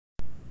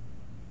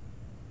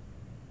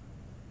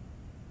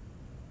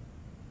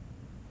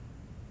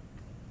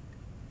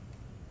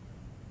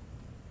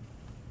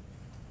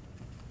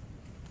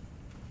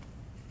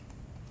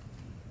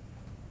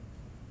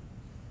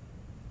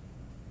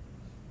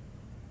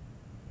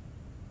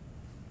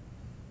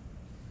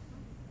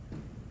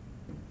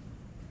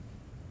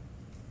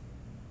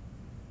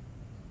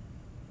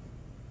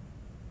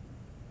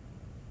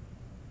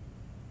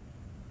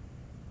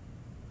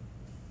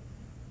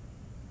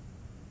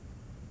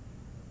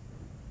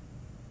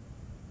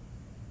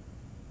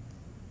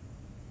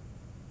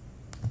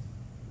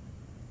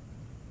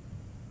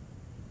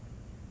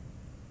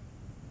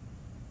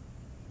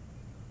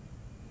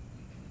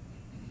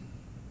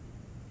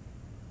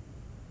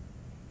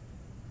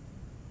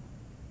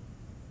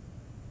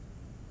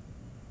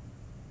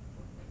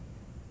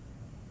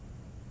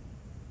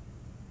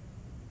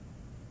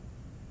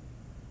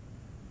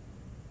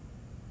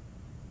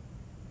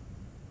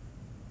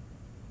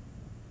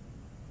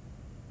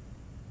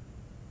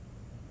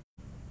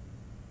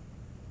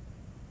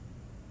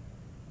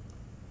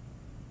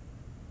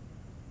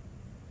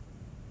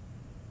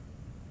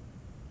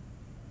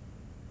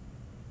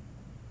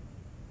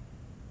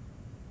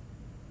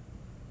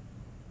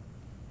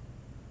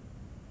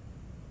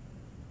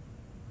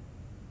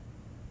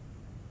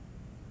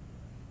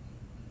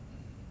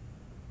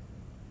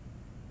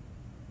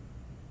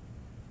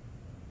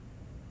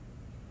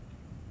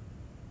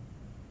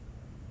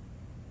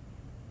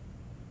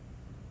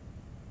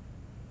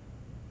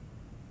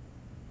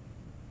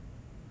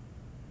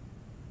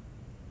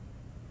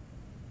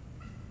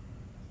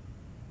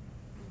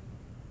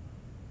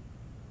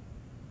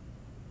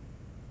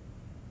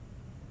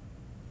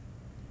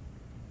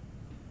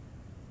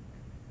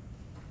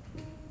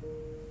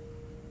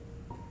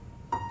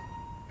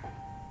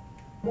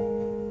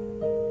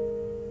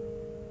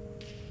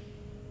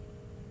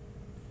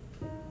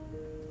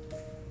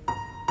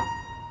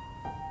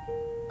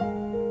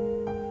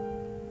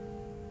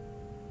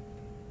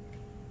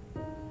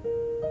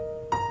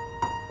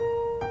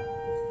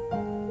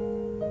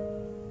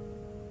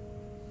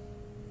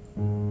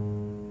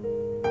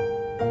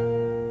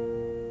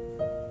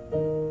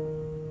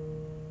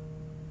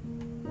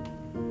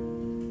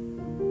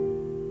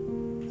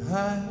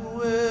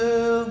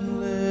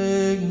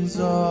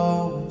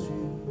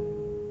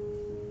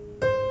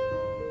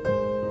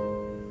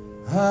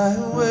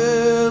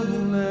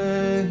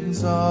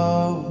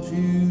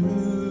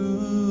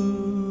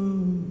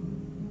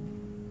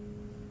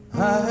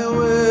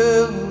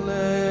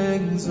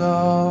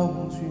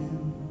exalt you.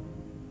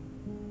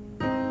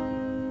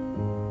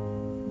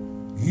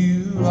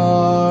 You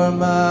are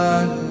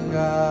my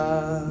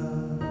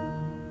God.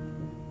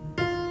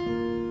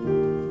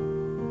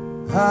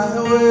 I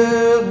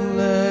will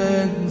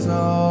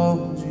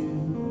exalt you.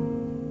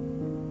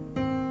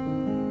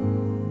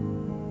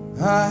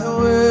 I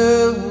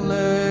will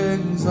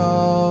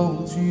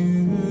exalt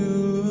you.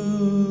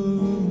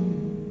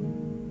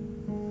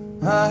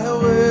 I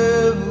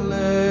will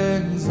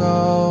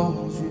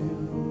exalt you.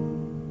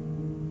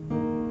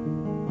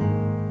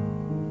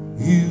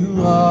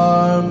 You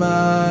are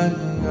my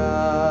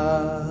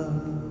God,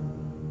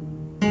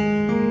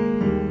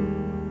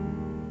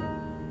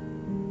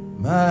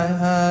 my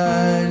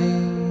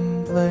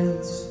hiding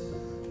place,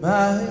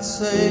 my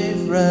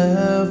safe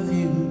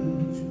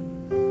refuge,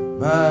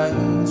 my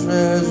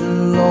treasure,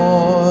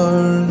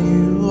 Lord,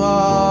 you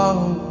are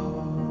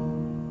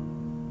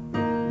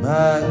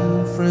my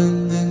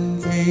friend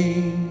and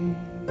King,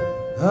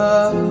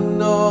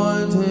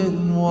 anointed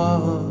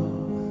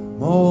one,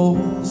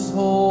 most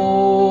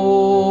holy,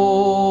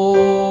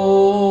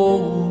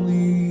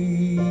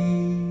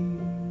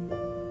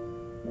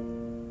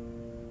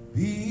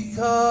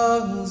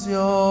 because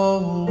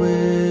you're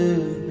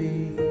with me,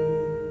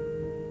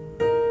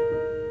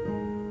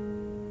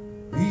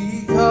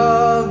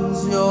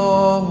 because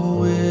you're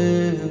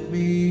with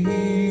me,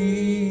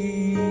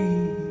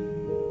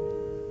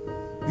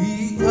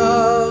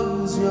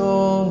 because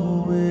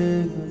you're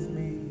with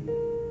me,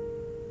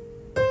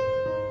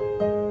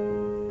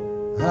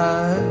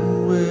 I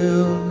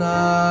will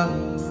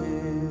not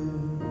fear.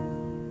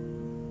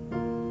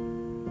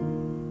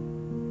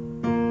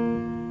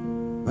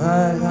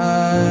 My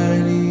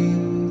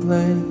hiding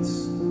place,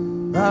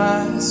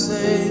 my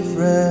safe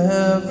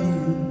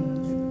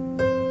refuge,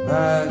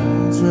 my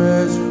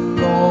treasure,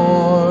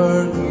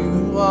 Lord,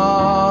 you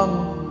are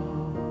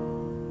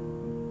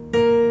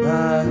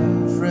my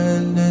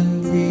friend and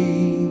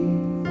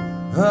King,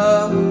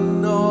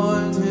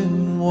 anointed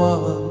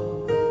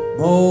one,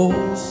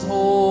 most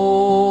holy.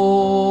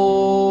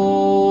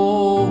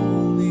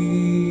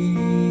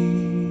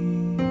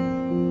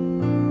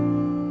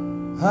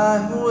 I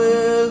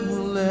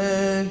will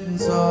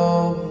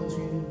exalt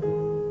you.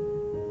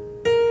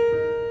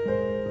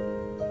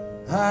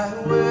 I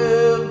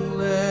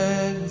will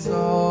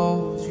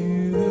exalt you.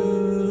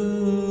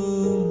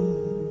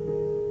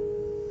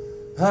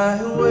 I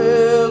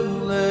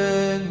will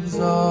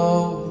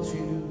exalt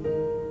you.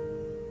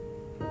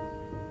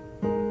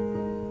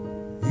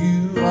 You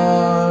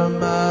are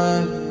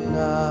my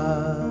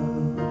God.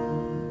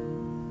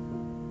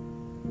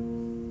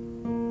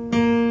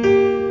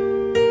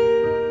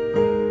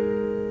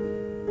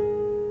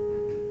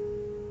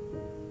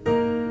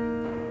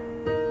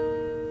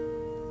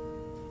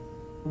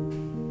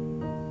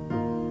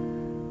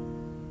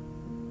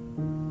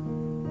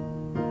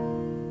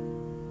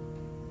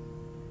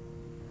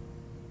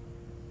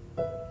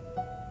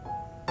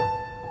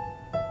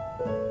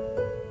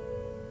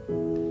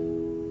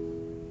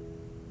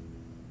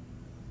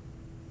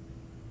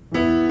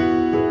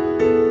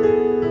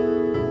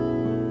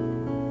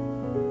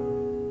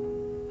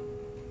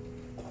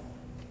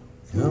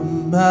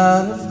 Come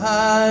out of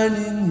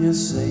hiding, you're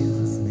safe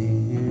with me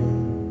here.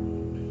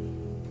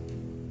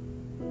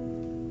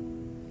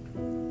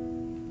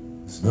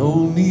 There's no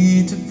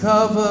need to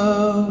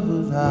cover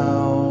what I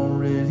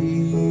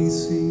already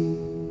see.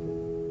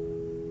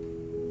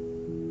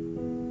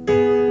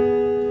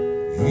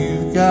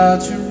 You've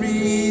got your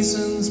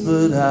reasons,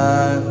 but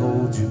I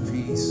hold your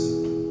peace.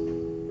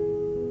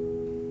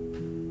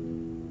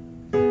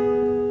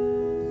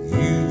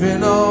 You've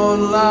been on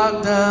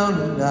lockdown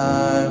and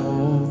I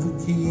hold the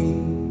key.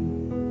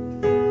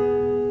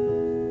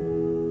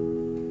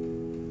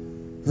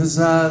 'Cause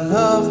I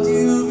loved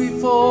you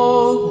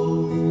before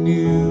you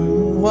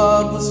knew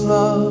what was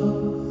love,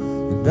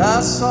 and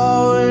I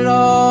saw it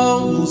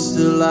all,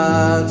 still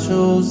I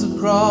chose the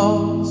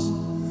cross.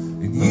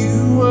 And you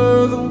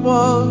were the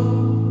one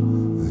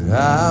that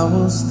I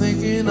was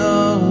thinking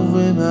of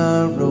when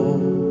I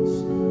rose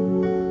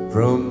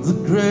from the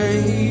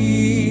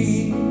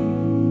grave.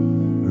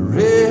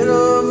 Rid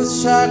of the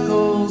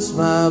shackles,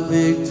 my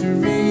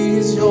victory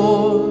is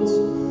yours.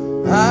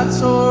 I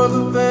tore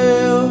the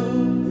veil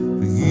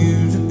for you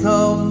to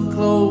come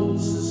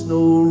close. There's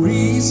no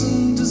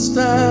reason to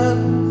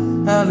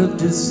stand at a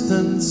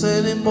distance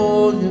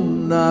anymore. You're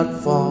not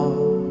far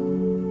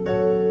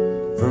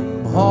from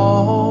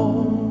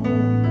home.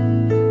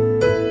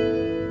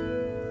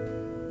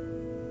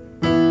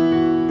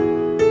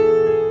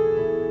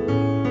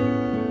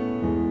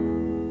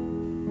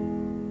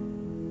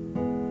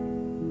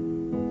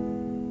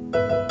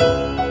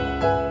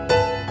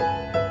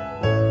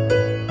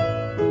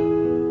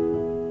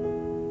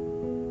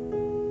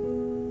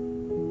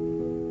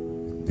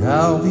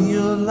 I'll be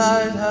your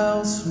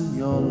lighthouse when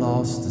you're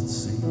lost at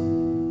sea,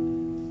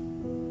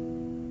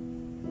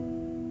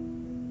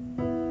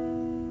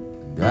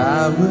 and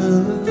I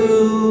will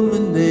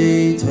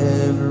illuminate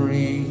everything.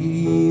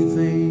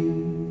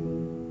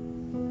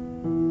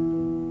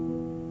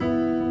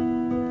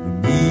 For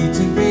me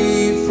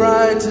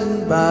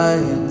enlightened by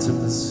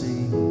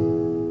intimacy.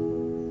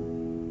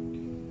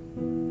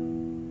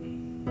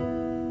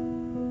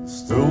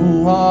 Just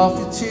throw off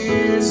your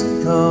tears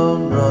and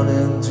come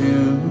running to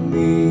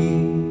me.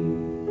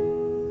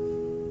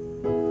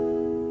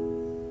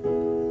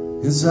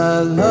 'Cause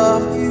I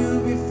loved you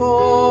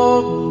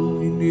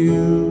before you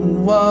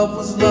knew what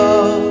was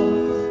love,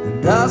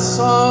 and I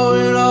saw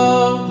it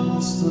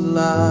all till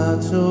I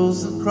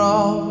chose the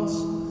cross.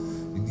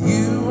 And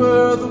you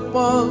were the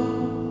one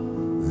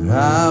that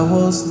I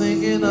was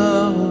thinking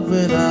of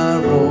when I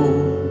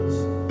rose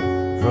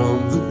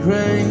from the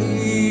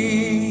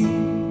grave.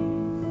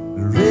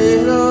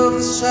 Rid of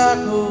the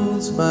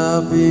shackles,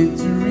 my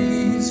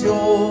victory's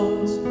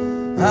yours.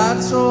 I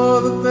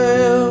tore the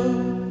veil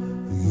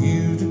for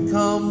you to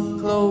come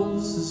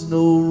close. There's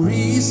no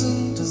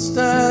reason to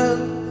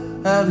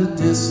stand at a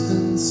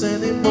distance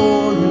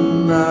anymore.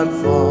 You're not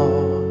far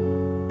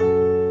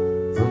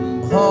from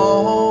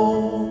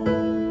home.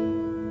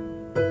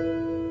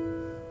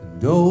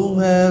 And oh,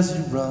 as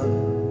you run,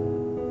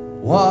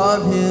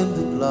 what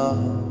hindered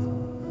love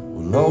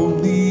will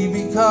only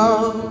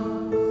become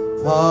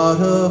part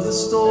of the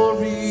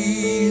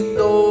story. And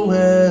oh,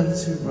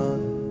 as you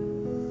run,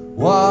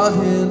 what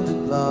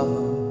hindered love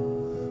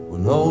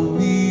will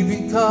only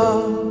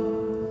become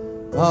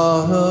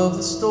part of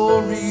the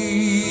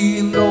story.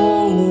 And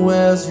oh,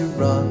 as you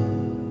run,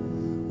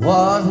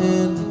 what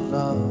hindered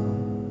love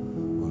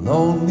will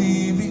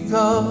only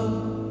become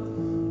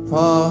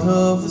part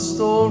of the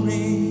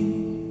story.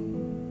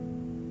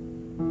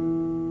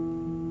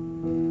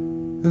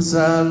 'Cause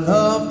I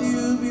loved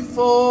you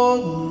before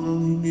you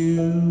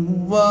knew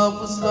what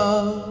was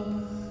love,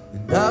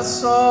 and I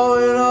saw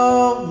it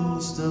all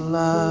till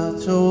I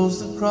chose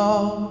the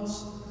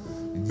cross.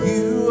 And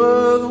you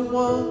were the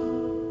one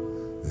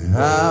that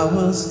I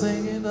was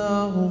thinking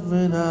of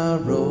when I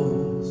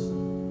rose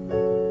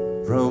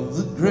from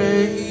the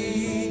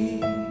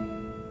grave.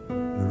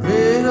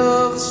 Rid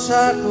of the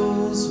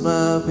shackles,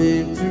 my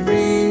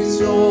victory's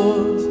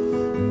yours.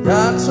 And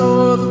I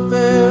tore the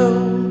veil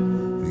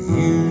for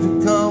you to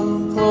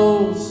come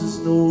close. There's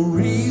no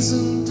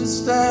reason to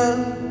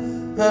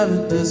stand at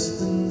a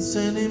distance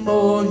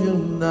anymore. You're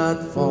not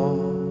far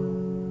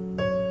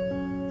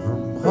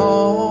from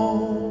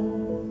home.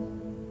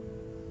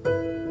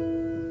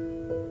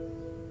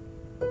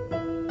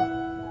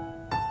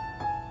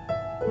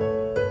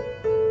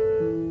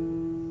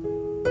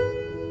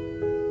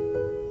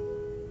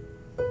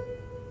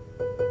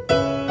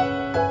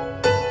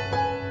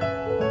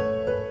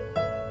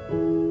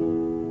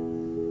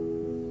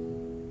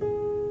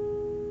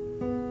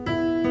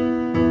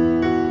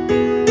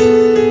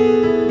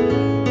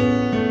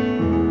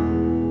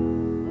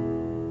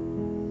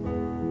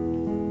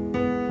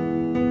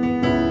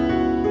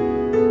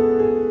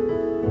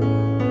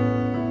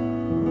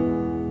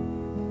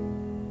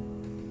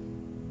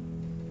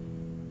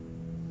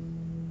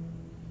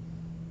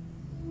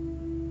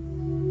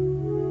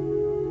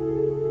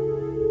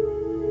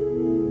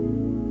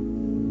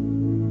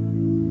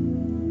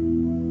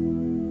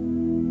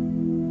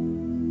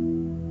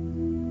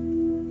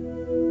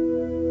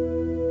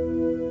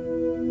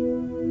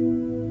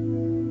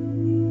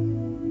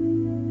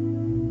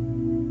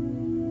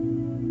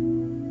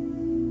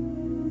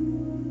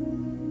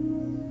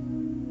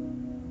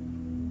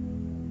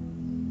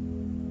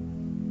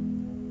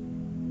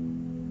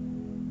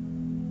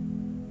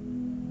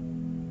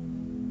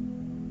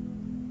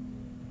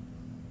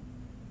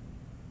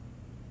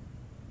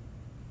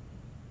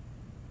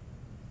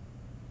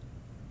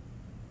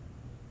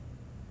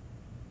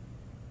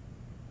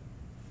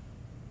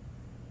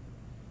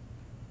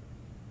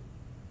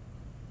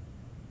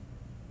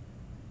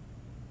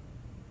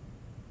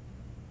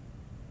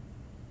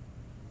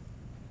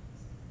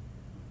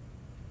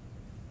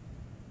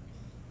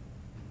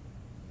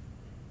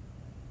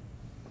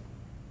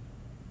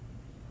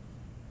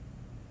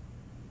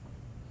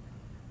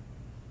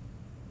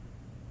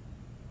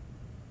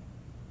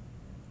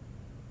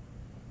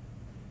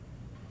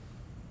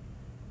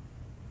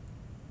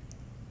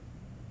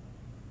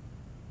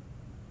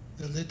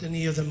 The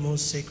Litany of the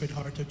Most Sacred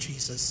Heart of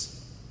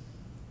Jesus.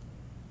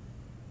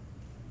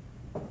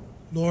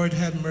 Lord,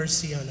 have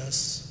mercy on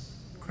us.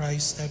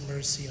 Christ, have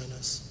mercy on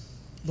us.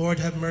 Lord,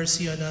 have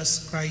mercy on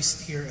us.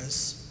 Christ, hear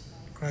us.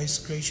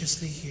 Christ,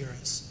 graciously hear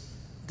us.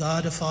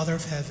 God, the Father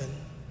of heaven,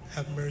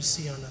 have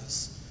mercy on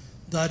us.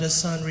 God, the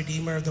Son,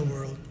 Redeemer of the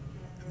world,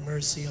 have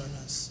mercy on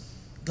us.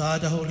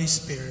 God, the Holy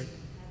Spirit,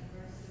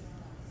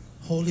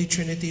 Holy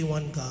Trinity,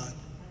 one God.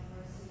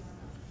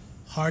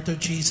 Heart of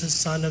Jesus,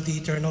 Son of the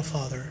Eternal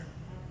Father.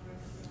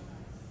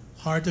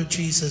 Heart of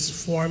Jesus,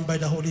 formed by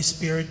the Holy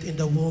Spirit in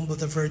the womb of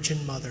the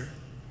Virgin Mother.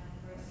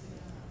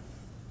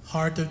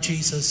 Heart of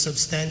Jesus,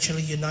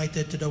 substantially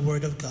united to the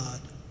Word of God.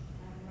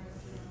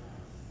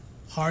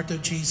 Heart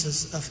of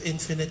Jesus, of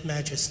infinite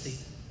majesty.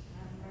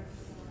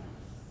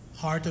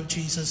 Heart of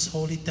Jesus,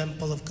 holy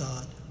temple of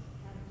God.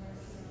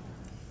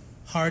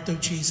 Heart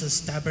of Jesus,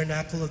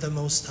 tabernacle of the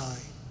Most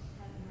High.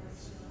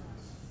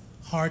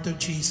 Heart of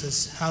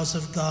Jesus, house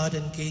of God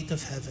and gate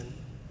of heaven.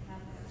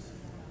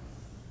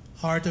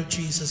 Heart of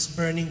Jesus,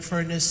 burning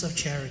furnace of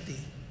charity.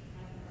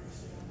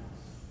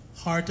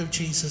 Heart of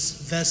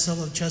Jesus,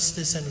 vessel of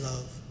justice and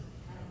love.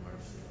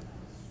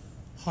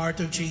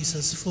 Heart of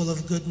Jesus, full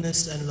of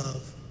goodness and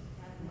love.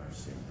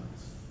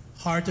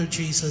 Heart of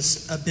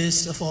Jesus,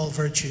 abyss of all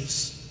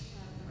virtues.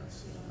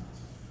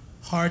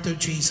 Heart of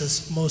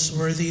Jesus, most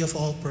worthy of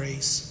all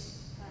praise.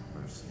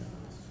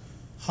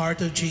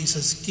 Heart of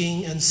Jesus,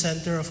 King and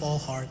center of all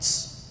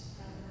hearts.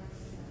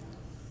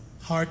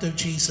 Heart of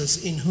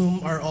Jesus, in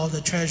whom are all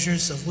the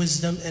treasures of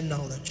wisdom and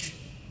knowledge.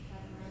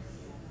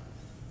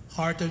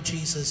 Heart of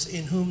Jesus,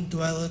 in whom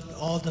dwelleth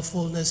all the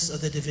fullness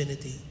of the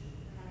divinity.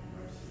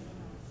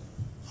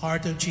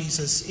 Heart of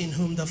Jesus, in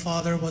whom the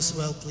Father was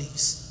well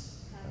pleased.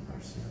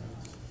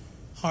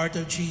 Heart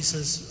of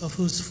Jesus, of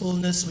whose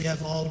fullness we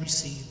have all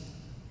received.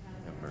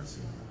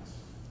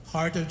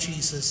 Heart of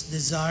Jesus,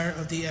 desire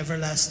of the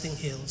everlasting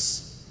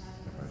hills.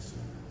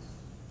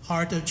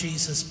 Heart of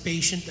Jesus,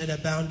 patient and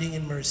abounding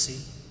in mercy.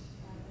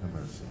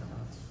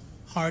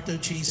 Heart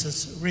of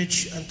Jesus,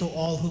 rich unto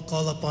all who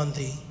call upon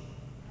thee.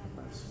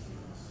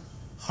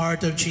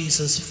 Heart of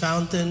Jesus,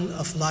 fountain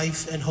of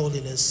life and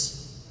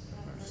holiness.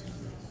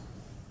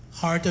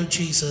 Heart of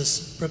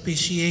Jesus,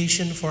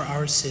 propitiation for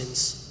our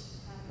sins.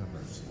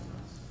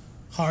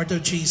 Heart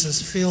of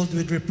Jesus, filled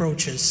with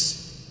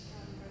reproaches.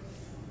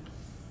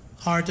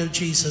 Heart of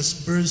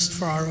Jesus, bruised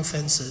for our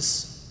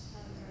offenses.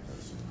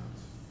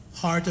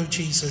 Heart of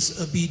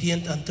Jesus,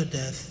 obedient unto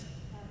death.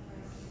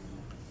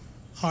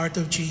 Heart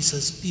of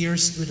Jesus,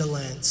 pierced with a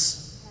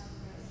lance.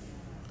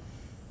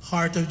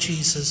 Heart of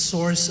Jesus,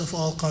 source of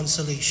all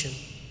consolation.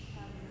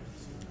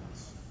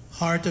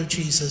 Heart of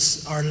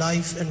Jesus, our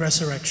life and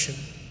resurrection.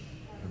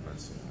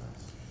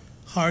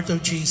 Heart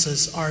of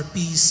Jesus, our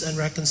peace and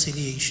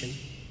reconciliation.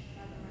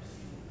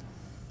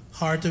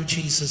 Heart of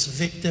Jesus,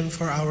 victim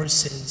for our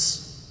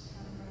sins.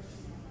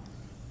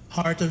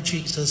 Heart of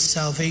Jesus,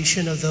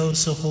 salvation of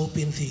those who hope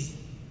in thee.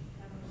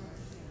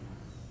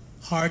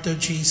 Heart of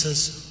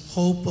Jesus,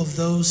 hope of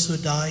those who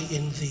die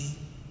in thee.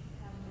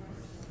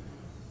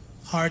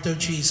 Heart of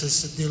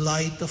Jesus,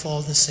 delight of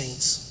all the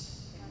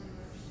saints.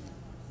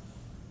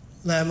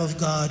 Lamb of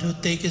God, who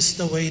takest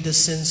away the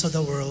sins of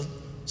the world,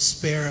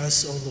 spare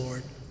us, O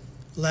Lord.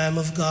 Lamb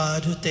of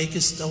God, who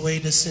takest away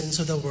the sins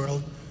of the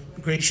world,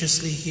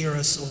 graciously hear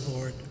us, O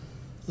Lord.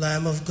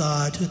 Lamb of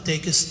God, who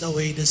takest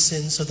away the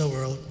sins of the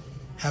world,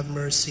 have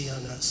mercy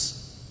on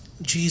us.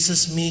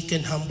 Jesus, meek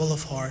and humble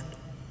of heart,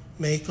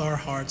 make our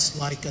hearts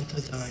like unto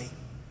thine.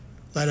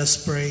 Let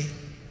us pray.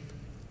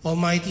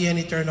 Almighty and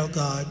eternal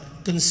God,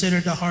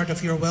 consider the heart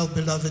of your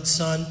well-beloved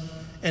Son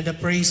and the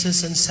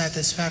praises and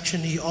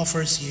satisfaction he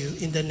offers you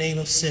in the name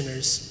of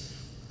sinners.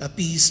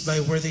 Appease by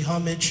worthy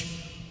homage,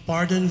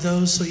 pardon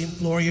those who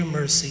implore your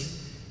mercy.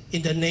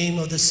 In the name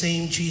of the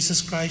same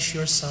Jesus Christ,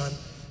 your Son,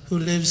 who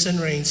lives and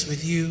reigns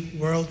with you,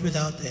 world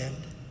without end.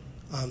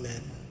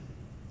 Amen.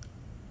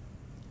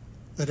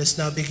 Let us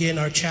now begin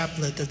our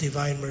chaplet of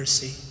divine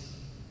mercy.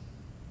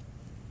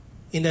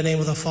 In the name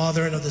of the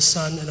Father, and of the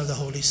Son, and of the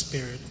Holy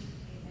Spirit.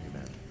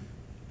 Amen.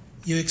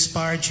 You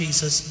expired,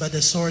 Jesus, but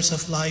the source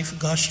of life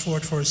gushed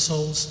forth for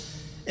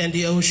souls, and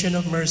the ocean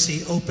of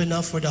mercy opened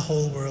up for the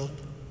whole world.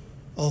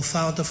 O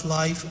fount of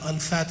life,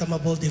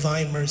 unfathomable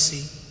divine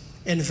mercy,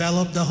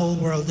 envelop the whole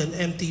world and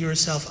empty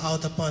yourself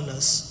out upon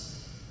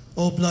us.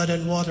 O blood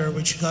and water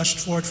which gushed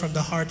forth from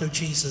the heart of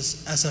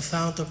Jesus as a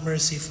fount of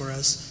mercy for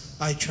us,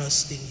 I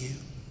trust in you.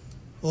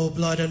 O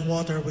blood and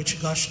water which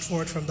gushed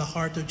forth from the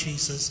heart of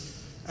Jesus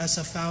as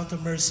a fount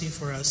of mercy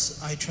for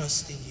us, I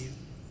trust in you.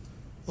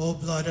 O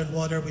blood and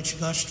water which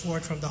gushed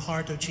forth from the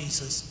heart of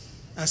Jesus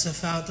as a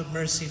fount of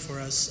mercy for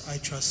us, I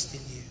trust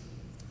in you.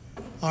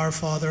 Our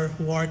Father,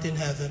 who art in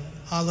heaven,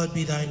 hallowed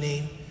be thy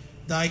name.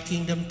 Thy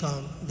kingdom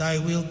come, thy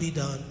will be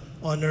done,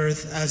 on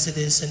earth as it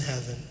is in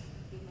heaven.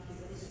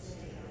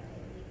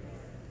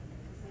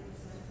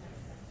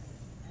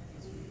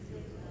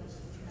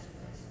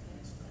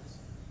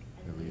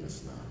 And lead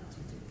us not into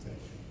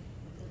temptation,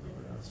 but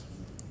deliver us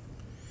from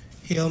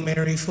evil. Hail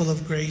Mary, full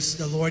of grace,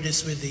 the Lord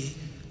is with thee.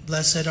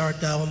 Blessed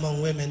art thou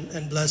among women,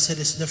 and blessed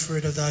is the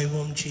fruit of thy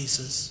womb,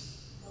 Jesus.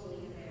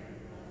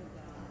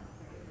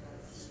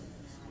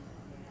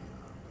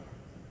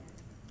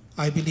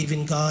 I believe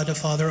in God, the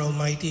Father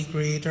Almighty,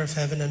 creator of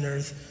heaven and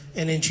earth,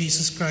 and in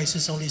Jesus Christ,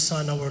 his only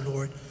Son, our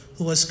Lord,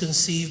 who was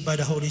conceived by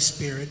the Holy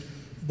Spirit,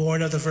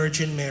 born of the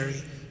Virgin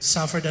Mary,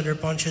 suffered under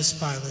Pontius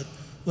Pilate,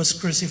 was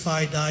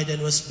crucified, died,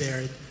 and was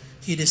buried.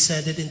 He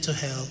descended into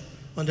hell.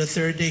 On the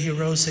third day he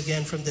rose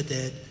again from the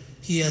dead.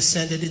 He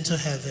ascended into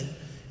heaven,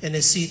 and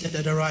is seated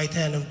at the right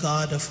hand of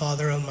God, the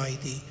Father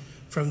Almighty.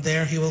 From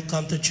there he will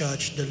come to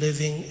judge the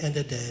living and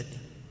the dead.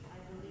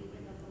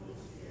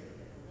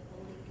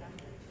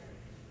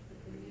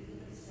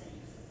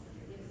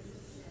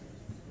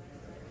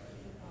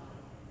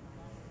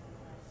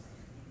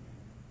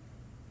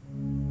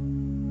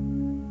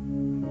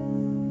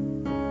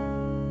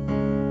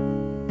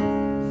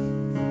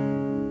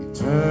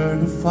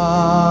 Eternal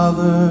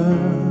Father,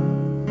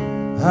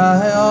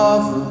 I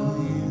offer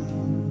you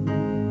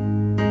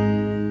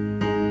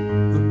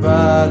the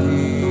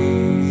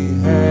body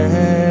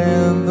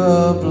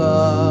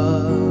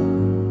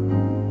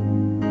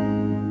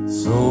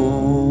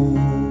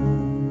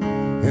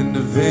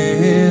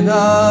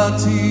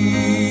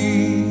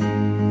divinity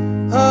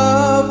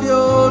of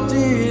your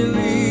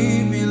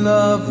dearly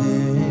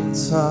beloved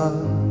Son,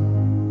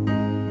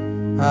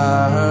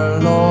 our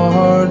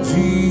Lord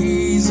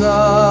Jesus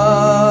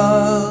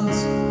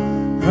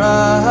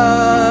Christ,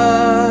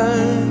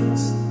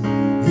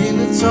 in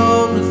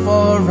atonement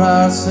for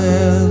our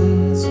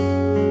sins,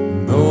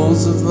 and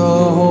those of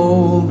the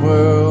whole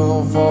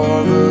world,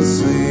 for the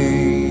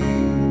sake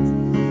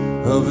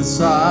of His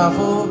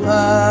sorrowful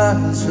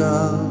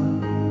passion.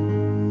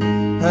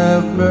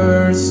 Have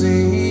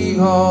mercy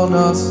on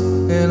us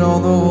and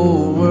on the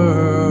whole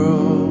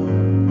world,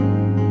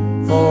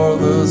 for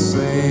the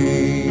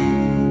sake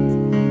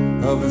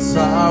of His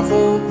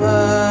sorrowful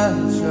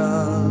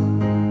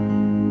passion.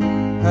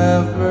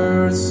 Have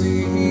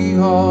mercy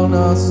on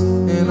us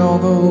and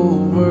on the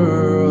whole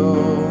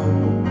world,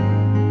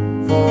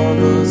 for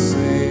the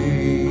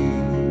sake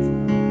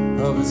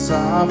of His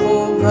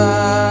sorrowful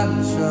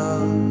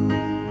passion.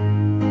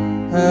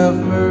 Have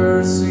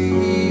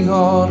mercy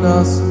on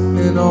us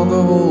and on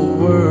the whole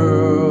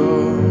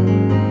world,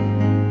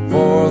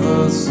 for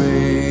the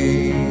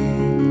sake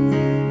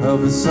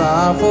of His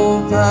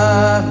sorrowful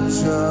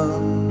passion.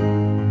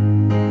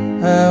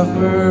 Have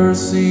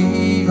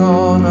mercy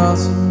on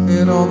us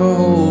and on the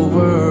whole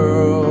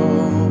world,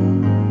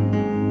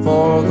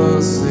 for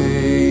the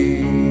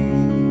sake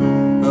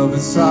of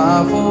His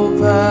sorrowful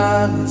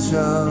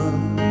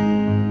passion.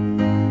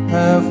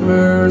 Have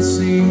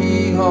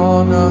mercy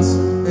on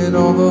us and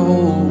on the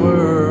whole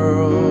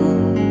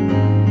world,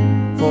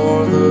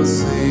 for the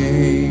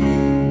sake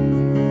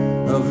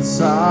of His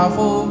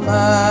sorrowful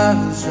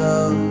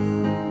passion.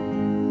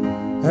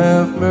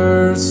 Have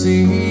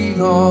mercy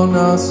on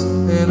us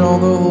and on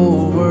the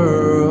whole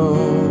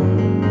world,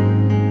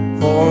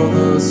 for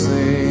the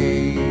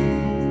sake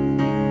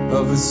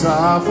of His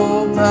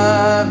sorrowful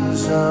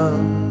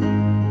passion.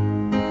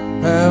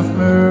 Have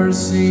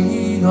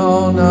mercy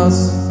on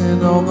us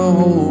and on the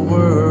whole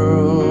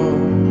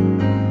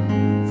world,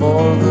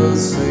 for the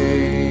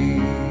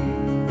sake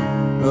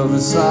of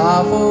His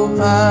sorrowful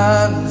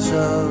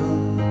passion.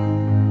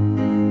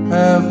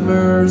 Have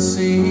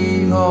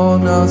mercy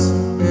on us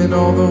and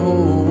on the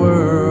whole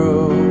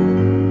world,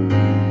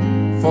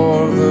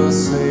 for the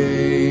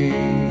sake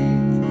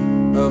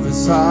of His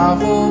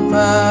sorrowful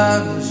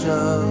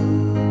passion.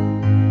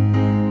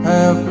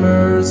 Have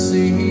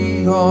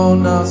mercy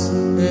on us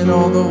and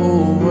on the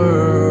whole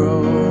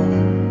world,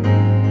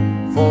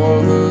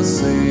 for the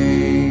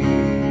sake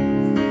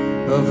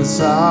of His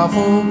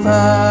sorrowful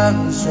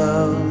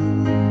passion.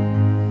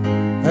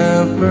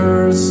 Have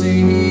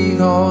mercy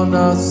on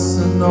us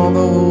and on the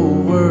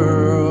whole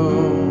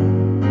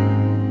world.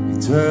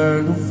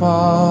 Eternal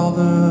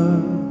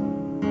Father,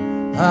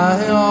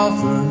 I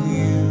offer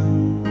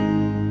you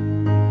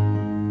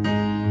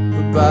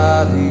the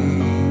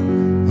body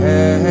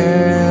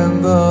and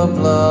the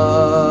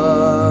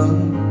blood,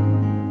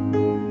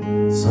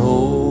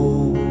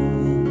 soul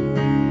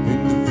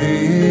and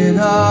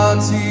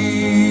divinity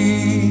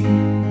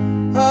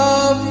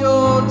of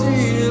your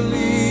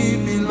dearly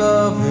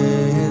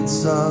beloved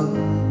Son,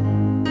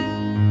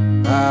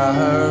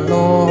 our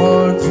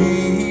Lord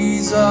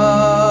Jesus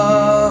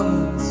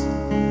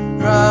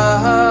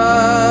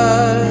Christ,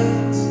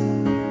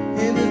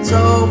 in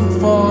atonement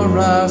for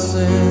our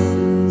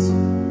sins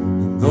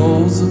and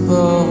those of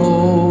the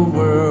whole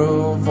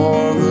world,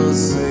 for the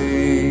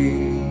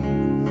sake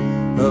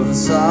of His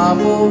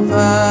sorrowful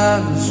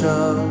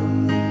passion.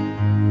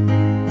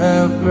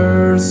 Have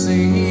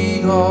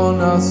mercy on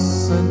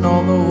us and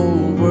on the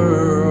whole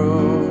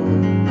world,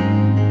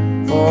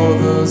 for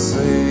the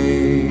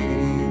sake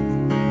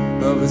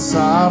of His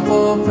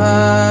sorrowful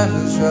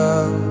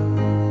passion.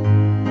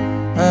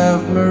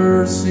 Have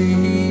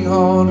mercy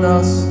on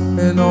us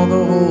and on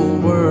the whole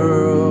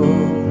world,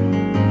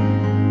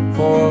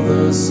 for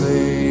the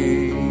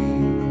sake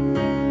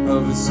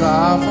of His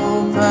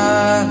sorrowful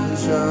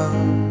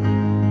passion.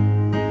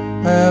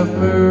 Have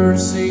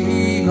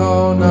mercy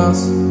on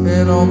us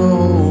and on the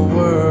whole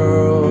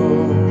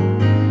world,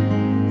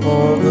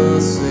 for the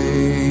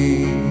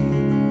sake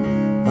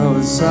of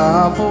His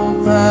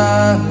sorrowful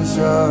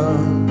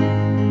passion.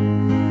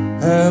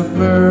 Have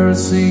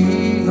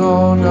mercy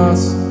on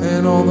us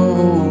and on the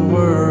whole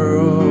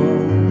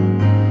world,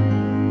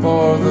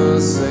 for the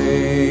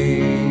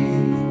sake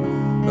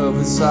of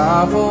His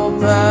sorrowful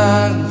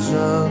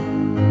passion.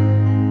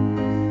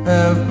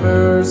 Have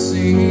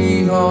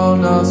mercy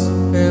on us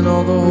and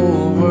on the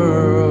whole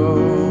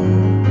world,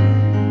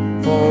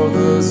 for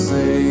the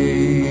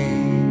sake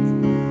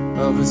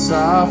of His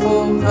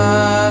sorrowful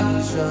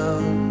passion.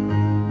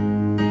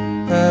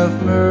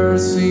 Have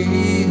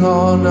mercy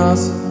on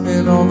us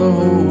and on the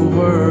whole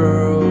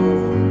world,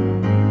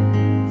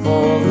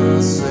 for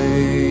the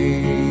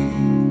sake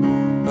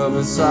of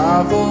His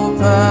sorrowful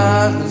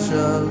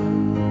passion.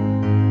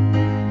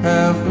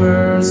 Have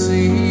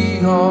mercy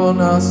on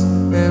us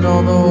and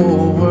on the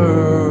whole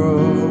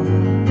world,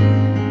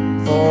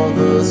 for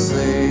the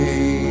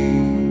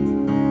sake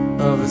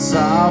of His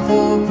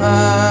sorrowful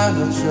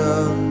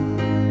passion.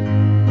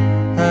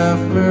 Have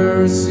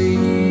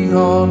mercy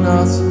on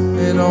us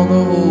and on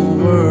the whole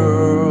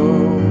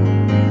world.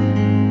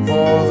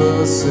 For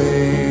the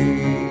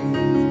sake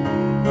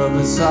of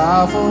his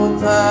awful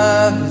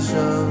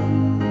passion,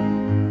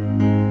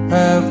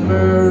 have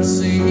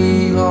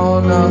mercy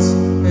on us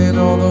and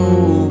on the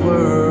whole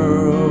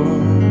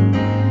world.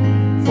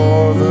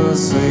 For the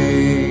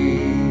sake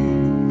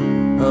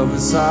of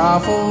his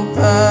awful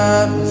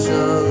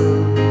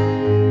passion,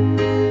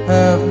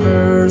 have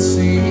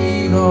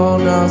mercy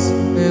on us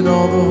and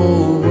on the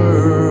whole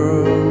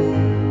world.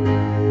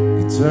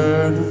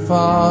 Eternal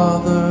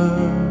Father,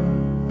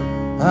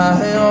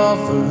 I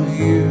offer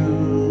you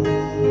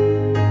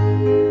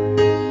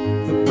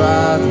the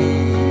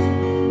body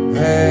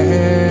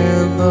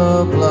and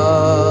the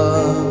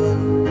blood,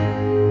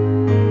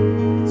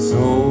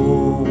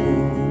 soul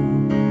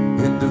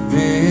and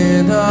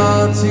divinity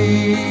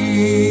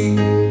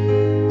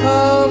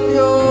of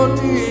your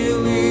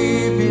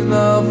dearly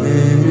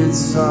beloved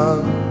Son,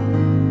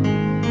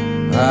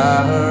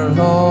 our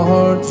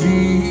Lord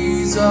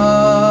Jesus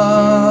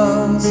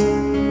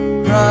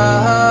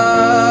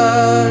Christ,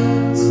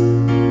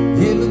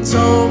 in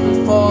atonement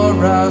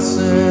for our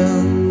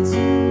sins,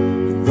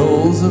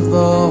 those of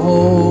the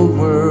whole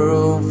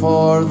world,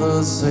 for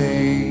the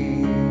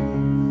sake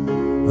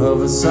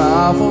of his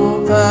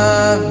awful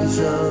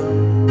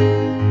passion,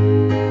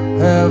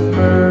 have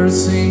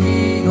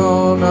mercy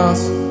on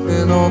us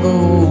and on the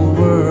whole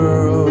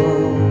world.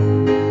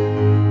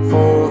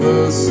 For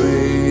the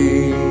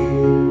sake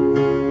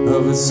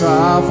of his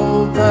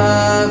awful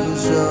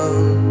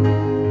passion,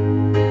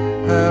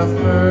 have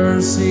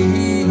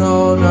mercy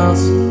on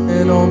us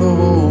and on the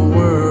whole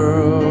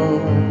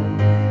world.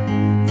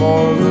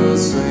 For the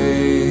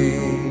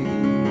sake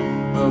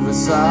of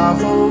his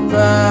awful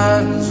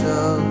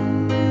passion,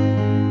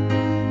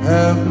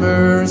 have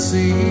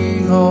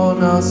mercy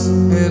on us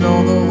and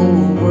on the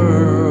whole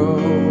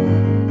world.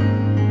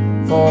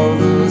 For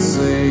the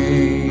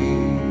sake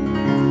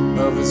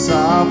of his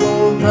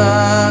awful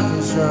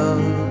passion,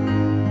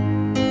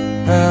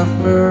 have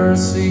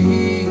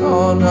mercy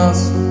on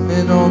us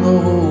and on the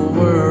whole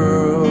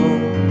world.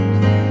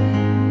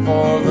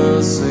 For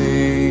the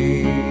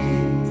sake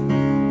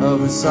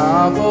of his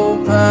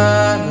awful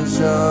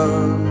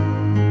passion,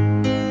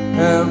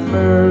 have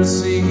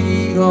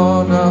mercy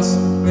on us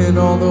and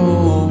on the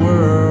whole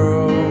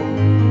world.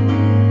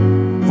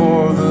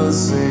 For the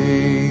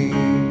sake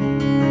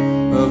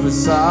of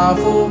his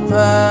awful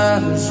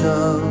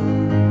passion,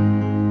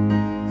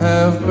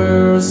 have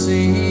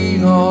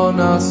mercy on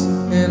us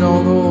and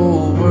on the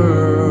whole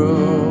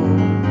world.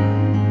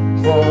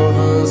 For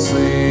the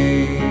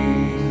sake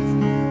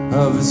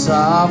of his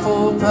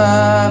awful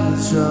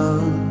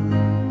passion,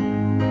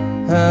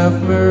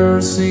 have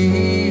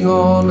mercy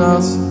on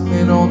us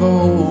and on the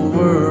whole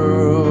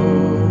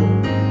world.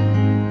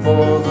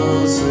 For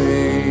the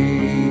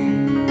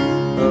sake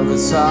of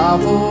his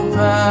awful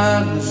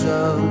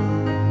passion,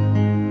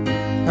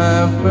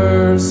 have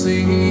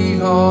mercy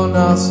on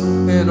us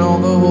and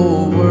on the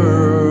whole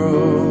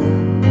world.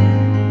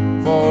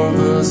 For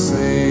the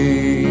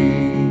sake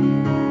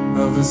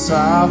of his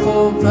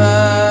awful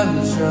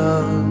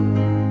passion,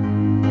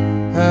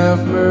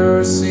 have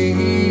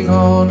mercy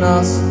on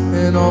us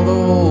and on the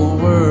whole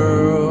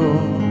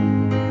world.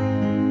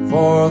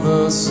 For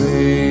the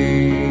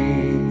sake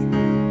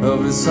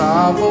of his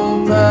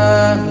awful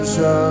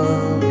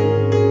passion,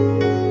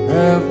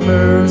 have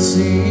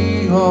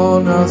mercy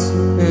on us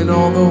and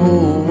on the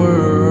whole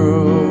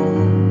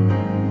world.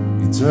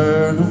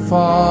 Eternal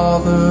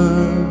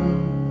Father,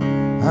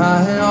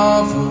 I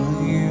offer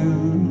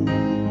you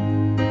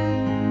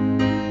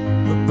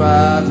the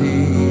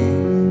body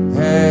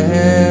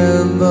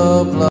and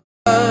the blood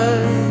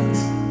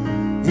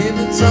in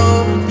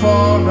atonement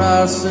for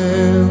our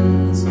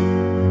sins,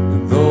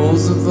 and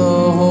those of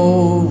the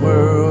whole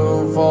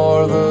world.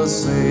 For the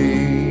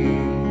sake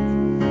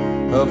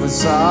of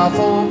his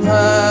awful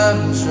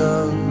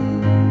passion,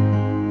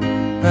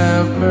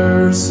 have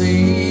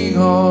mercy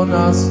on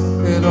us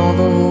and on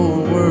the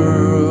whole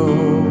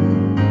world.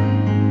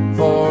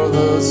 For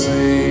the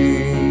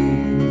sake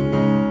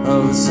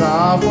of his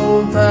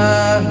awful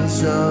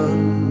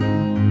passion,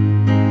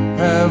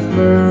 have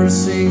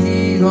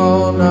mercy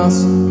on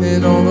us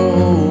and on the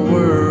whole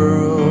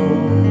world.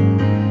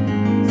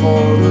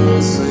 For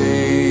the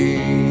sake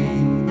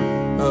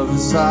of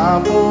his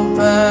awful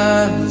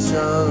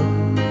passion,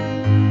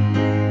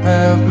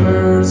 have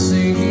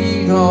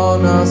mercy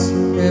on us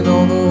and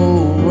on the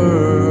whole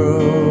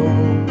world.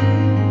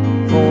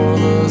 For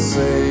the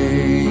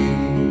sake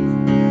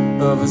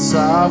of his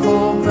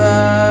awful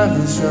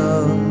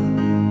passion,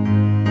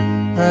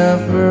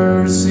 have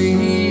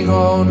mercy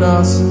on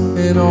us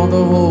and on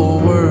the whole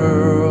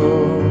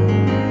world.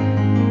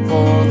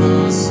 For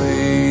the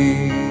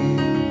sake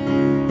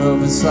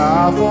of his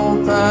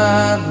awful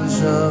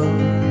passion,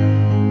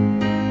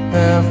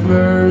 have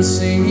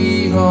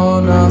mercy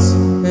on us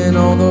and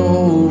on the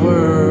whole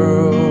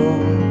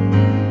world.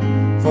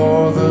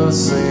 For the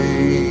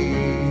sake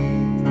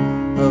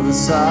of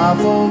his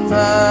awful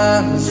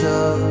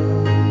passion,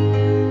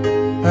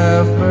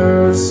 have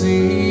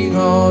mercy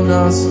on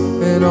us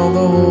and on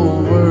the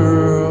whole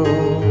world.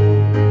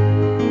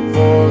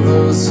 For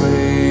the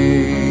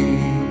sake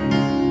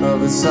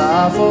of his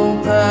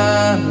sorrowful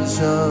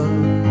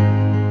passion,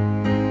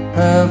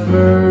 have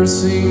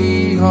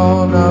mercy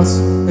on us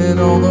and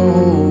on the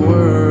whole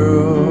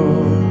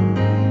world.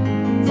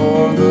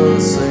 For the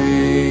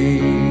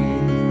sake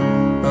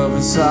of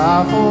his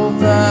sorrowful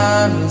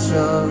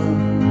passion,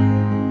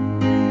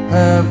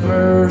 have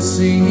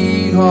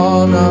mercy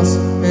on us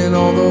and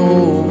on the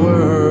whole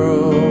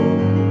world.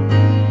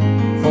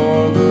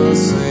 For the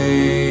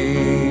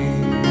sake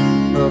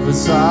of his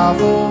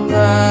sorrowful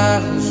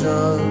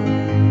passion,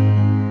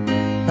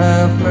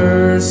 have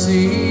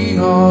mercy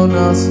on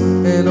us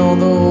and on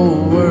the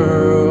whole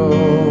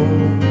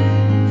world.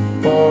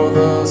 For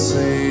the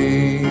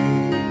sake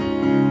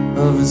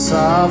of his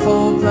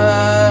sorrowful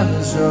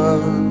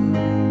passion,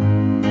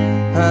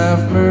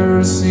 have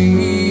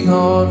mercy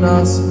on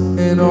us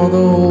and on the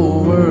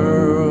whole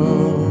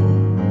world.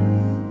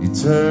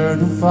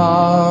 Eternal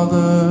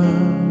Father,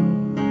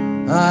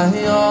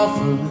 I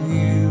offer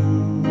you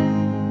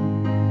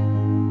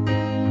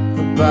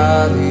the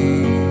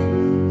body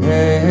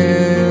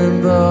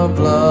and the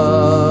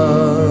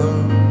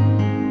blood,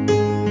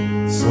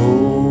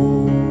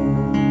 soul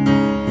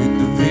and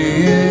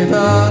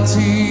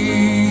divinity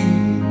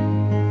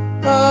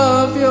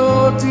of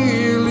your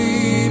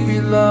dearly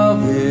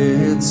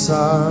beloved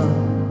Son,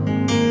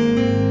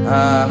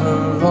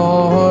 our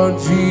Lord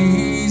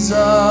Jesus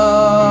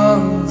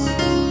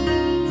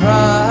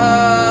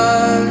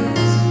Christ,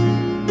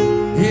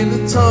 in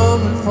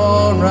atonement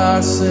for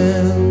our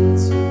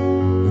sins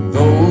and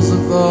those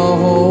of the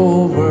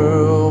whole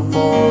world.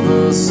 For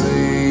the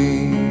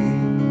sake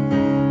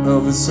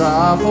of his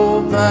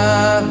sorrowful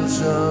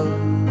passion,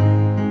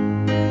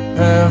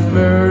 have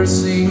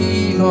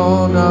mercy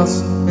on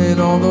us and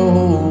on the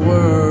whole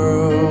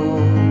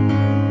world.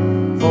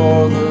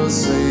 For the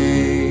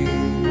sake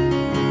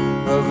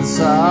of his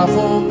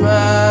sorrowful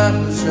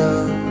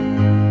passion,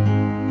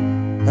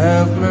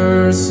 have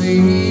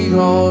mercy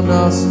on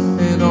us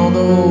and on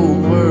the whole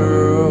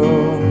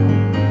world.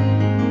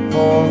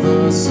 For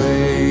the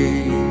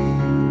sake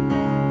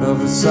of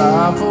his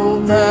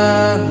sorrowful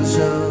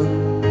passion,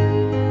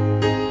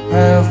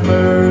 have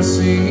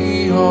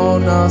mercy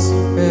on us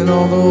and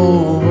on the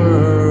whole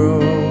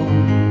world.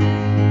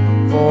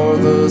 For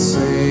the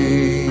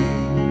sake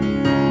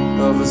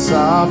of his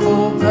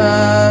sorrowful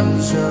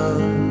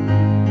passion,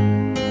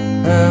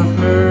 have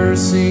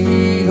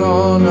mercy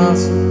on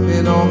us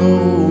and on the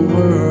whole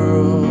world.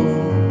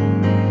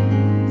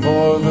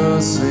 For the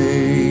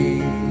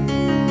sake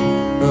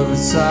of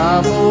his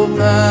sorrowful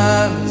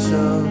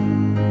passion,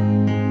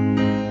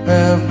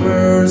 have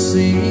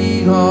mercy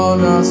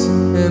on us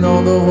and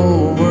on the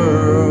whole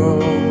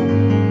world.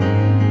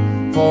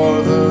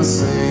 For the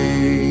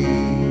sake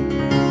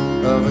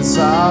of his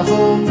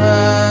sorrowful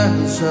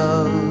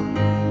passion,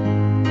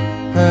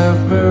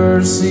 have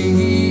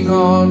mercy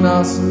on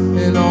us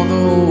and on the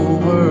whole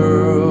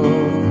world.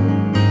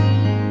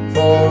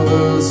 For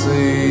the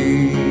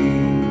sake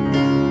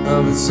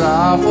of his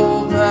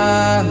sorrowful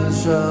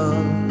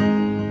passion,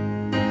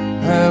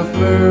 have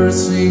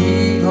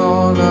mercy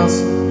on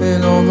us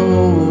and on the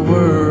whole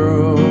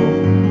world.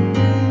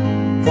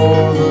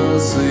 For the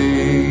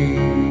sake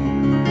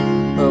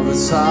of his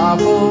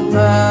sorrowful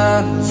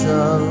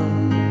passion,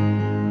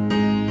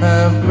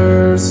 have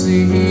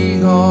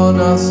mercy on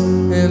us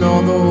and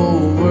on the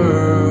whole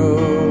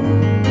world.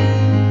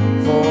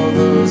 For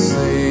the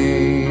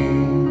sake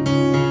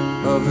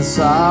of his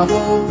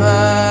sorrowful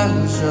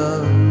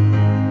passion,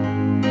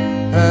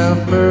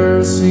 have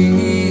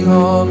mercy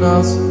on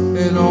us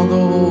and on the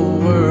whole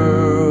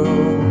world.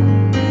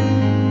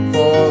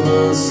 For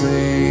the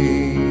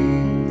sake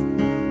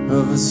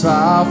of his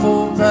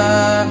sorrowful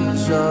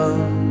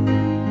passion,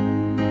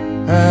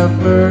 have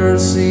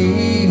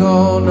mercy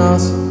on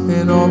us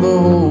and on the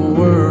whole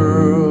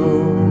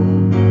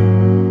world.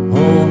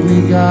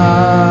 Holy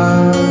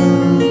God,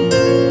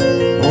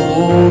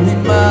 Holy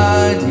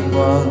Mighty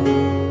One,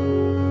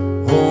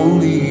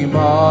 Holy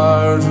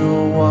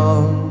Immortal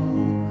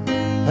One,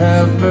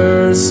 have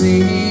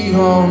mercy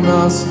on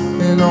us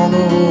and on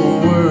the whole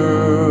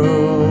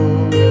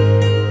world.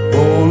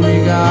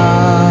 Holy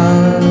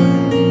God,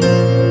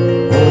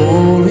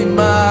 Holy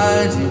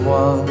Mighty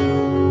One,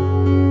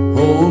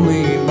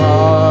 Holy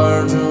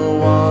Immortal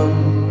One,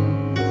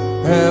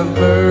 have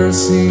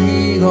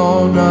mercy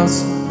on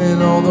us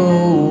and on the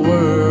whole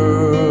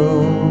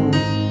world.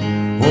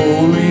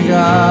 Holy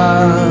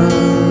God,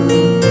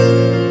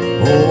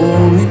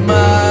 Holy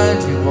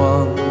Mighty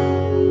One,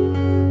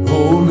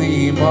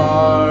 Holy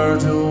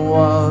Immortal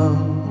One,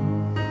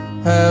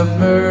 have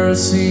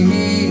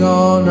mercy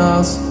on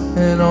us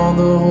and on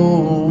the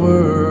whole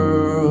world.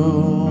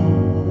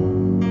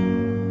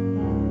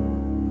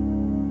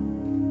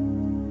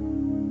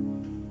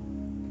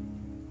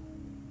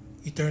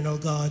 Eternal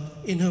God,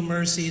 in whom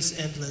mercy is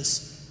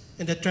endless,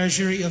 and the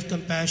treasury of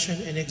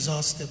compassion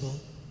inexhaustible,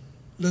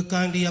 look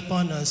kindly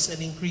upon us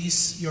and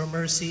increase your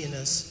mercy in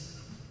us.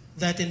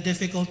 that in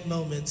difficult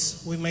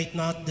moments we might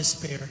not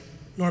despair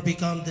nor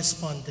become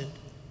despondent,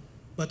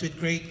 but with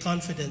great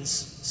confidence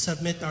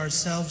submit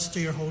ourselves to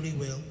your holy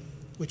will,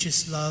 which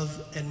is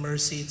love and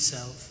mercy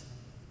itself.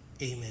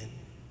 Amen.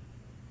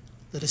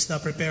 Let us now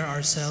prepare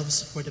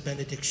ourselves for the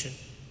benediction.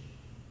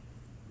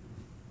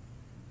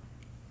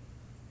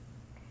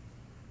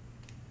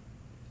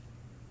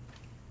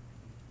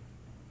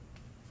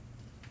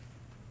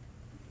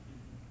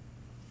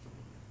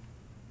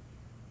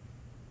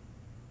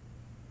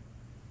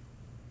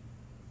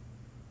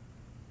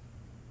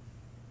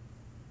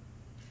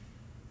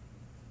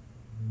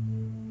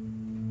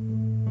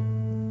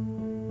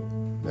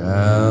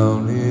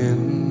 Down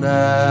in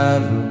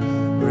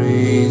adoration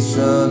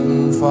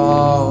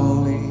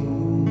falling,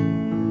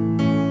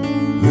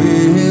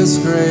 this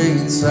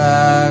great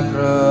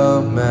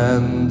sacrament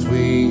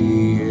we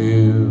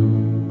yield.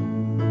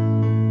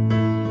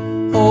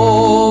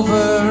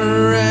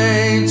 Over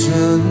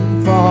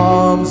ancient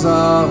forms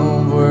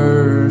of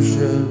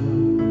worship,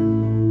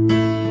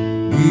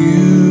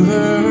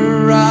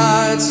 pure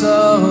rites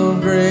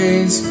of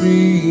grace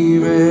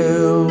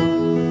prevail.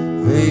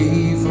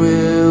 Faith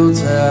will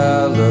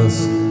tell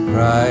us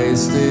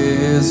Christ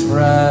is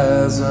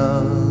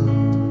present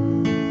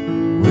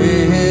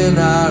when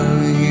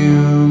our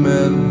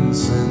human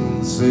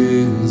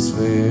senses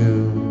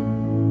fail.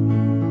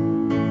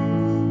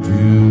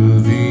 To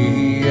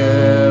the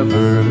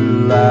everlasting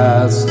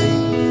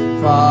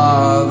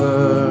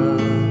Father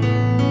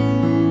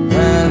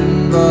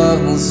and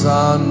the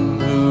Son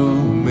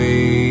who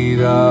made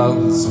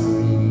us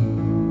free,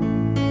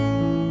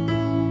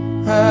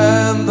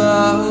 and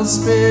the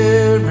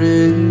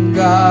Spirit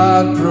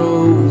God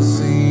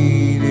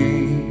proceeding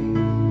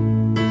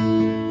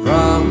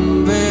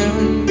from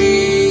them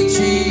each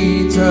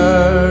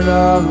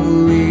eternally,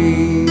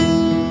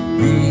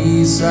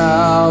 be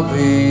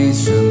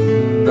salvation,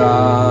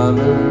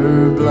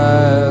 honor,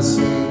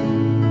 blessing,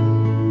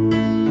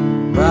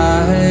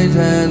 might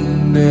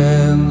and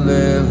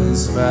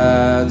endless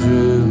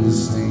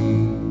majesty.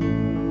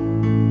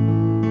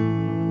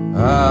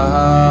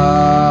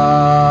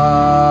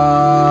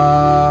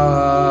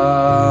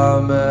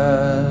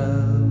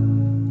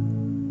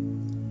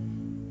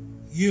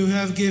 You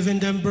have given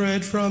them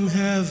bread from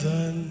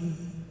heaven,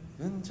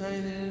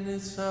 containing in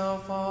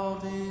itself all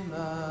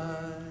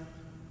delight.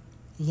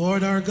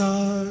 Lord our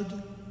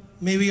God,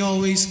 may we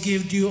always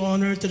give due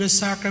honor to the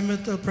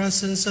sacrament of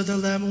presence of the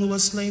Lamb who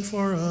was slain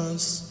for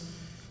us.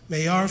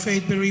 May our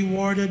faith be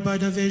rewarded by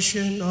the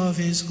vision of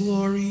his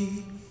glory,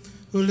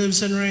 who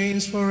lives and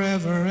reigns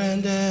forever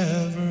and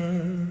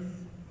ever.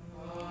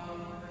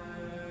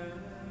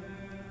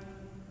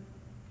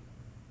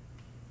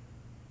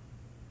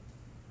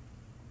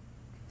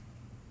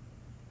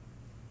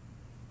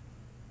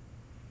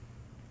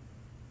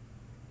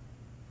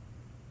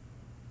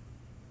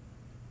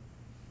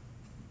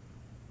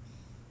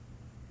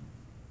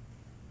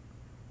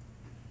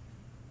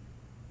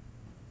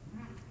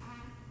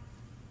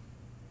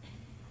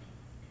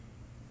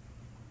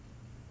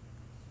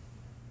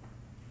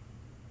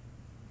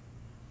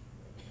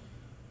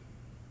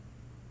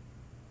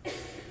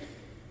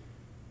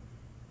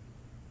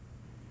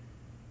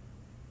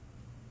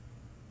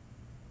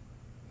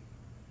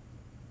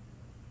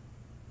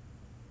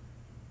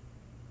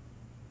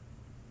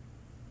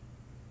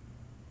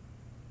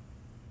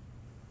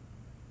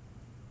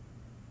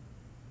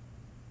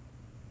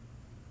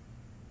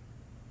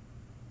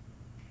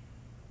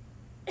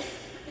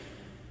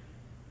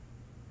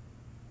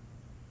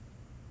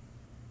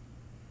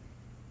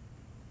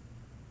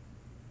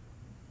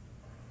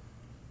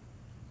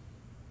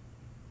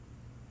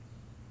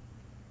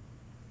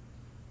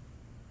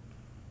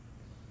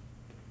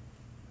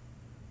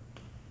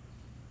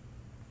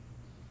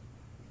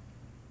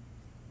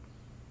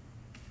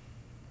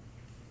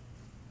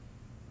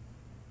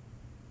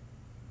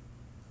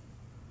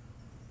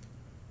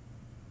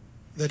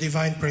 The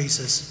divine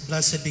praises.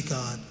 Blessed be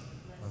God.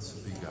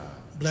 Blessed be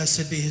God.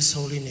 Blessed be his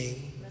holy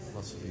name.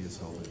 Blessed be his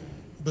holy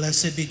name.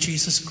 Blessed be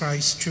Jesus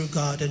Christ, true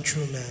God and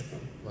true man.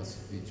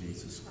 Blessed be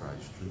Jesus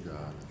Christ, true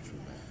God and true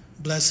man.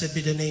 Blessed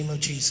be the name of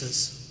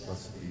Jesus.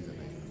 Blessed be the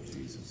name of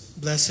Jesus.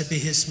 Blessed be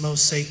his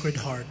most sacred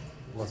heart.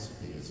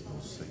 Blessed be his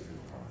most sacred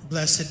heart.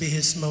 Blessed be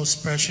his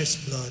most precious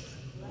blood.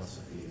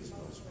 Blessed be his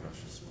most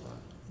precious blood.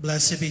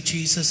 Blessed be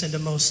Jesus in the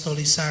most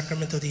holy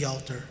sacrament of the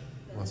altar.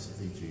 Blessed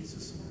be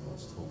Jesus in the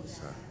most holy sacrament of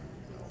the altar.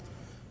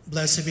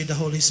 Blessed be the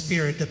Holy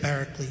Spirit, the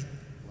Paraclete.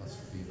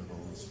 Blessed be the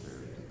Holy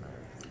Spirit, the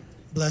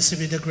Paraclete. Blessed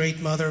be the great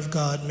Mother of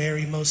God,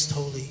 Mary most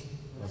holy.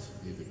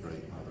 Blessed be the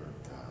great Mother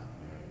of God,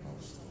 Mary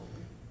most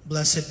holy.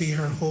 Blessed be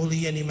her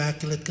holy and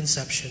immaculate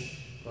conception.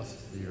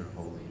 Blessed be her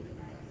holy and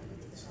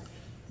immaculate conception.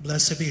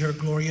 Blessed be her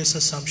glorious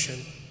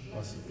assumption.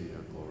 Blessed be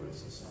her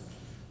glorious assumption.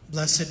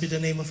 Blessed be the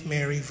name of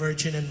Mary,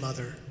 Virgin and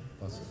Mother.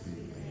 Blessed be the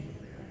name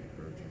of Mary,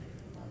 Virgin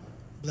and Mother.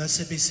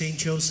 Blessed be Saint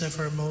Joseph,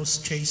 her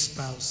most chaste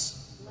spouse.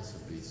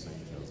 Blessed be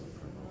Saint Joseph,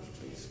 her most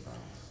chaste spouse.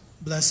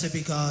 Blessed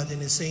be God in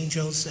his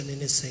angels and in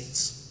his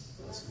saints.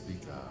 Blessed be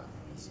God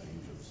and his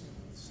angels and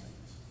his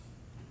saints.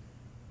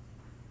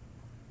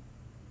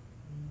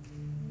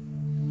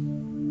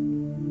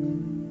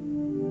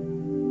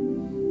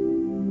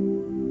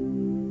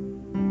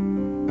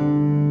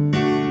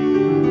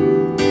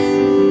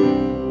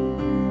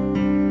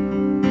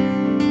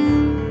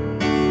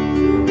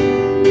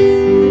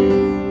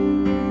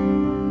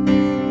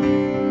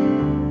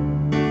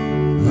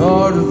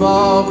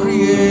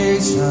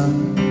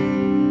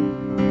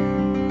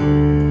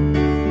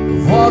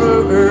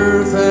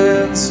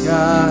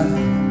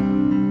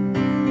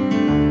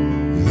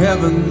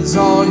 heavens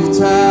are your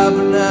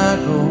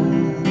tabernacle.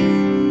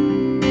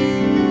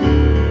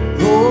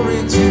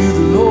 Glory to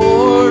the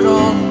Lord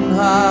on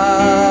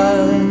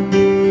high.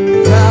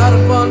 God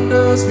of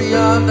wonders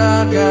beyond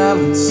our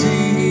galaxy.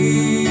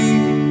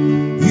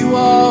 You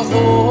are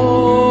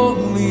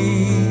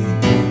holy,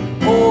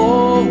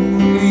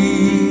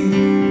 holy.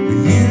 The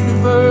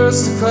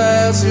universe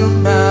declares your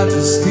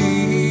majesty.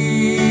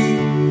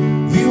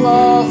 You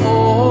are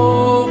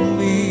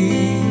holy,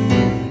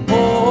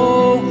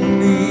 holy.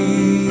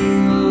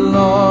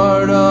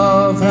 Lord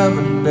of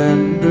heaven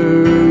and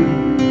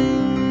earth,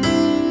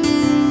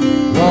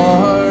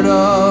 Lord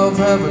of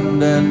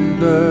heaven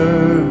and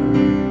earth.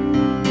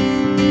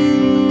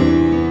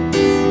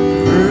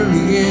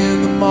 Early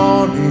in the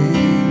morning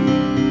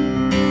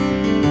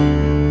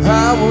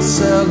I will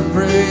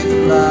celebrate the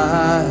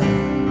light.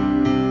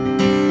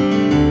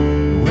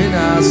 When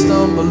I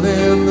stumble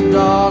in the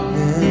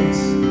darkness,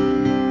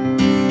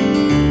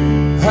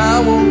 I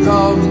won't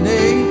call your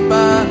name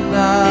by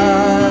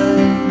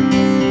night.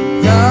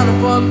 God of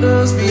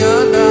wonders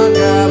beyond our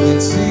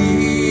galaxy.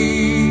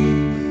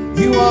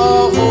 You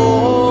are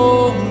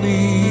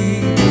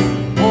holy,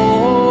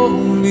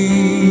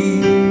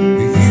 holy.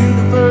 The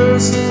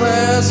universe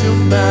declares your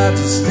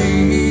majesty.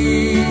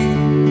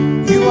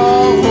 You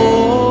are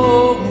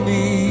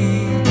holy,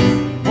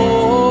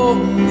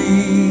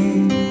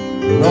 holy.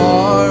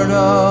 Lord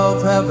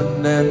of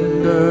heaven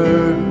and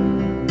earth,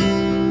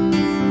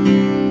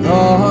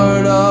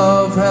 Lord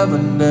of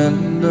heaven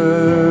and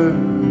earth,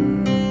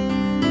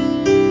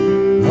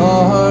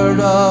 Lord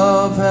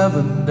of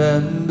heaven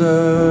and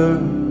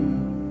earth.